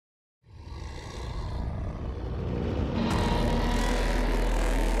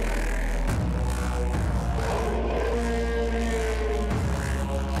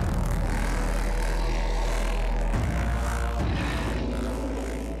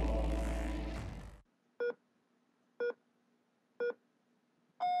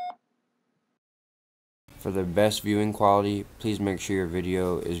For the best viewing quality, please make sure your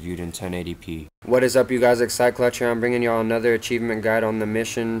video is viewed in 1080p. What is up, you guys? Excite Clutch here. I'm bringing y'all another achievement guide on the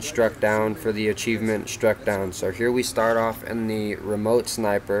mission Struck Down for the achievement Struck Down. So here we start off in the remote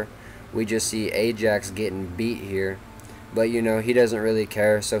sniper. We just see Ajax getting beat here. But you know, he doesn't really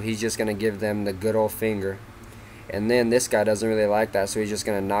care, so he's just going to give them the good old finger. And then this guy doesn't really like that, so he's just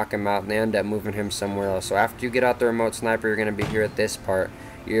going to knock him out, and they end up moving him somewhere else. So after you get out the remote sniper, you're going to be here at this part.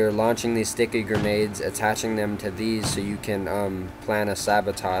 You're launching these sticky grenades, attaching them to these so you can plan a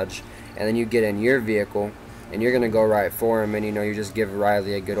sabotage. And then you get in your vehicle, and you're going to go right for him, and you know, you just give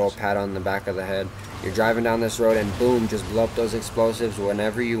Riley a good old pat on the back of the head. You're driving down this road, and boom, just blow up those explosives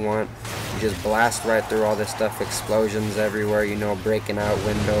whenever you want. You just blast right through all this stuff, explosions everywhere, you know, breaking out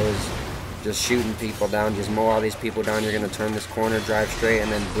windows, just shooting people down, just mow all these people down. You're going to turn this corner, drive straight,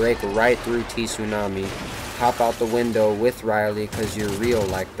 and then break right through Tsunami. Hop out the window with Riley because you're real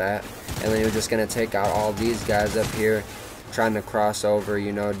like that. And then you're just going to take out all these guys up here trying to cross over,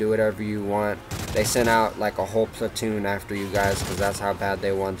 you know, do whatever you want. They sent out like a whole platoon after you guys because that's how bad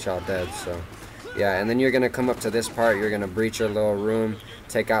they want y'all dead. So yeah, and then you're going to come up to this part. You're going to breach your little room,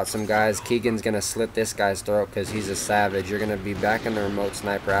 take out some guys. Keegan's going to slit this guy's throat because he's a savage. You're going to be back in the remote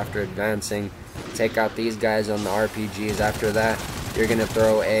sniper after advancing. Take out these guys on the RPGs. After that, you're going to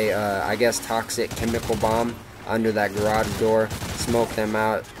throw a, I guess, toxic chemical bomb under that garage door. Smoke them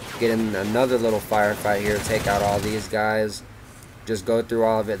out. Get in another little firefight here. Take out all these guys. Just go through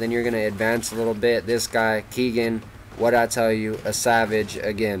all of it. Then you're going to advance a little bit. This guy, Keegan, what I tell you, a savage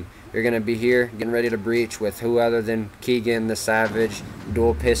again. You're going to be here getting ready to breach with who other than Keegan the Savage,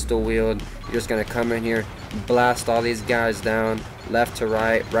 dual pistol wield. You're just going to come in here, blast all these guys down, left to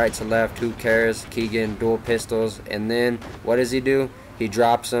right, right to left, who cares? Keegan, dual pistols, and then what does he do? He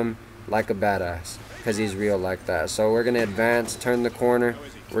drops them like a badass because he's real like that. So we're going to advance, turn the corner.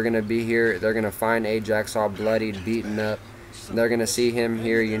 We're going to be here. They're going to find Ajax all bloodied, beaten up. They're going to see him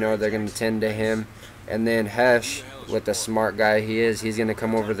here, you know, they're going to tend to him. And then Hesh, with the smart guy he is, he's going to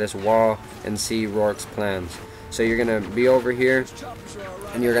come over this wall and see Rourke's plans. So you're going to be over here,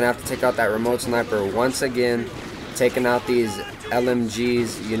 and you're going to have to take out that remote sniper once again, taking out these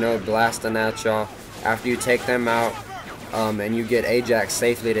LMGs, you know, blasting at y'all. After you take them out, and you get Ajax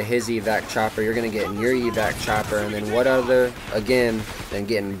safely to his evac chopper, you're going to get in your evac chopper, and then what other, again, than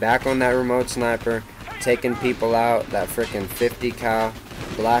getting back on that remote sniper, taking people out, that freaking 50 cal,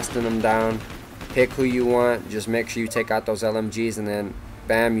 blasting them down. Pick who you want, just make sure you take out those LMGs, and then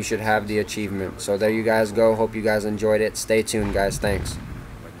bam, you should have the achievement. So there you guys go. Hope you guys enjoyed it. Stay tuned, guys. Thanks.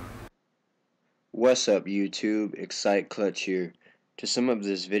 What's up, YouTube? Excite Clutch here. To sum up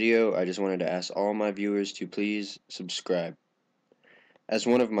this video, I just wanted to ask all my viewers to please subscribe. As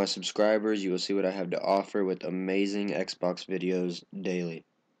one of my subscribers, you will see what I have to offer with amazing Xbox videos daily.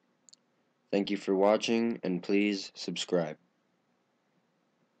 Thank you for watching, and please subscribe.